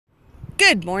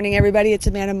Good morning, everybody. It's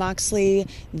Amanda Moxley,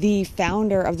 the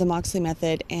founder of the Moxley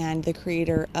Method and the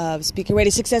creator of Speak Your Way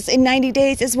to Success in 90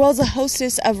 Days, as well as a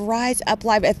hostess of Rise Up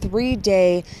Live, a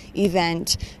 3-day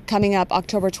event coming up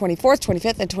October 24th,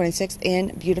 25th, and 26th in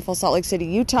beautiful Salt Lake City,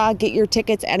 Utah. Get your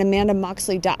tickets at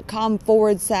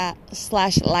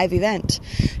amandamoxley.com/live event.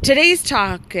 Today's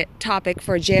topic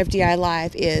for JFDI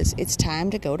Live is it's time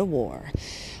to go to war.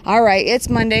 All right, it's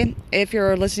Monday. If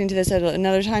you're listening to this at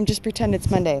another time, just pretend it's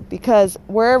Monday, because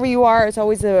wherever you are, it's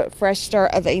always a fresh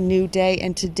start of a new day.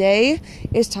 And today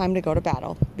is time to go to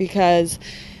battle, because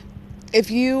if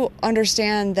you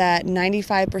understand that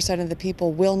 95% of the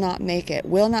people will not make it,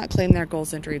 will not claim their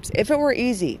goals and dreams, if it were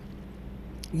easy,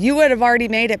 you would have already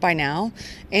made it by now,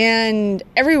 and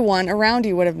everyone around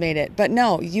you would have made it. But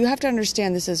no, you have to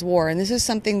understand this is war. And this is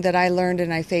something that I learned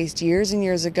and I faced years and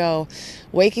years ago,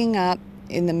 waking up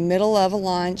in the middle of a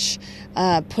launch,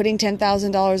 putting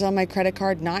 $10,000 on my credit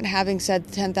card, not having said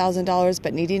 $10,000,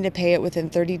 but needing to pay it within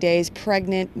 30 days,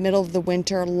 pregnant, middle of the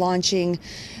winter, launching,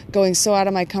 going so out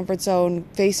of my comfort zone,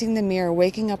 facing the mirror,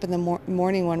 waking up in the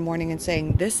morning one morning and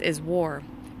saying, this is war,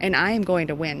 and I am going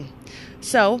to win.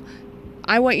 So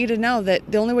I want you to know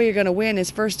that the only way you're going to win is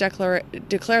first declare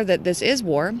that this is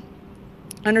war.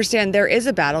 Understand there is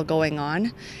a battle going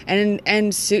on,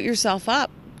 and suit yourself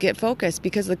up. Get focused,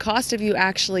 because the cost of you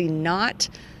actually not,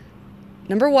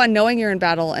 number one, knowing you're in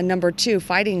battle, and number two,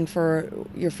 fighting for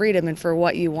your freedom and for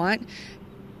what you want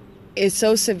is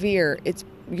so severe. It's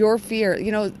your fear.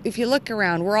 You know, if you look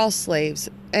around, we're all slaves,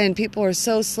 and people are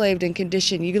so slaved and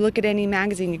conditioned. You look at any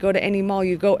magazine, you go to any mall,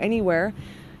 you go anywhere,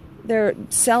 they're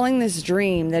selling this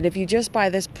dream that if you just buy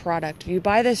this product, if you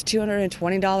buy this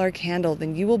 $220 candle,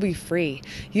 then you will be free.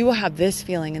 You will have this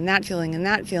feeling and that feeling and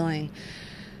that feeling.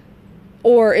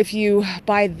 Or if you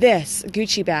buy this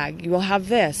Gucci bag, you will have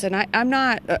this. And I'm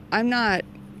not, a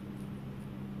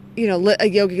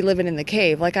yogi living in the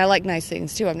cave. Like, I like nice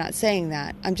things too. I'm not saying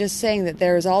that. I'm just saying that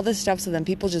there's all this stuff, so then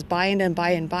people just buy in,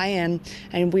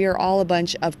 and we are all a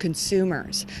bunch of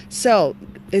consumers. So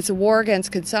it's a war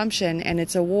against consumption, and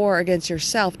it's a war against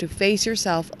yourself, to face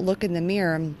yourself, look in the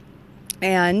mirror,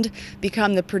 and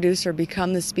become the producer,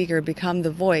 become the speaker, become the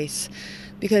voice.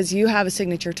 Because you have a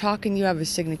signature talk, and you have a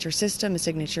signature system, a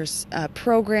signature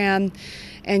program,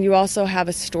 and you also have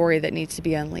a story that needs to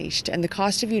be unleashed. And the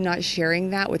cost of you not sharing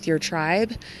that with your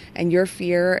tribe, and your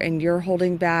fear, and your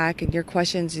holding back, and your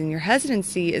questions, and your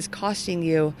hesitancy is costing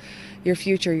you your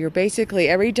future. You're basically,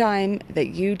 every time that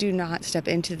you do not step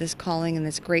into this calling and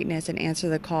this greatness and answer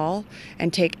the call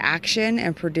and take action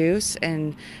and produce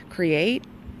and create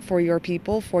for your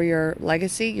people, for your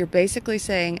legacy, you're basically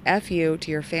saying F you to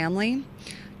your family,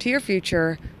 to your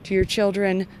future, to your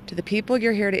children, to the people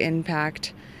you're here to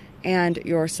impact, and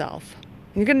yourself.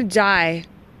 And you're going to die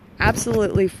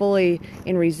absolutely fully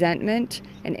in resentment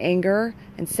and anger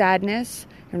and sadness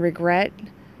and regret.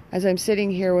 As I'm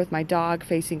sitting here with my dog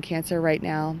facing cancer right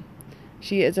now,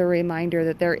 she is a reminder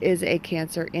that there is a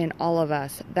cancer in all of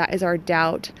us. That is our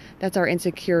doubt. That's our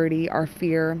insecurity, our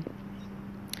fear,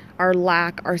 our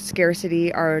lack, our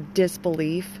scarcity, our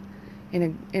disbelief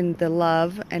in the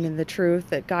love and in the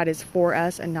truth that God is for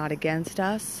us and not against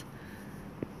us.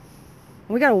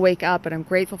 We got to wake up, and I'm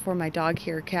grateful for my dog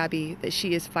here, Cabby, that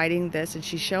she is fighting this, and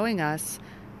she's showing us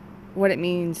what it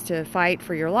means to fight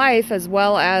for your life as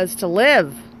well as to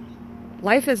live.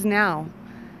 Life is now.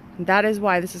 And that is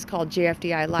why this is called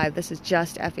JFDI Live. This is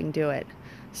just effing do it.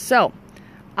 So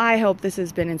I hope this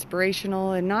has been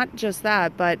inspirational, and not just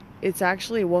that, but it's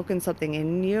actually woken something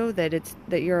in you that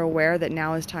you're aware that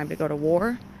now is time to go to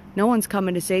war. No one's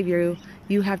coming to save you.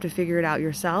 You have to figure it out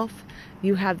yourself.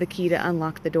 You have the key to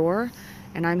unlock the door,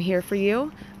 and I'm here for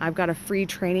you. I've got a free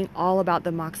training all about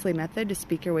the Moxley Method to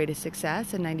speak your way to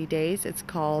success in 90 days. It's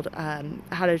called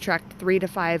how to attract 3 to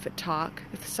 5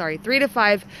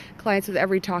 clients with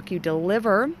every talk you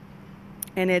deliver,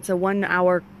 and it's a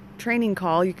 1-hour training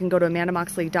call. You can go to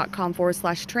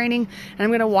amandamoxley.com/training, and I'm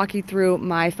going to walk you through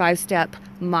my 5-step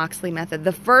Moxley method.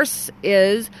 The first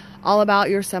is all about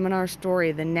your seminar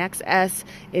story. The next S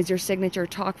is your signature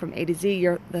talk from A to Z.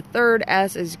 The third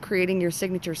S is creating your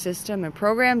signature system and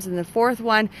programs. And the fourth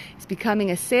one is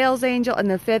becoming a sales angel. And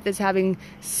the fifth is having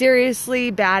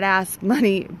seriously badass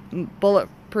money,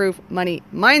 bulletproof money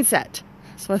mindset.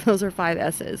 So those are 5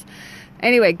 S's.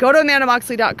 Anyway, go to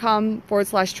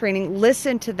amandamoxley.com/training.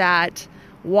 Listen to that.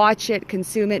 Watch it,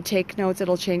 consume it, take notes.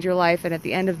 It'll change your life. And at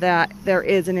the end of that, there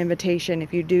is an invitation.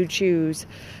 If you do choose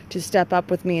to step up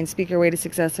with me and speak your way to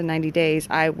success in 90 days,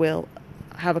 I will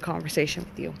have a conversation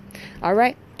with you. All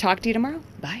right. Talk to you tomorrow.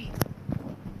 Bye.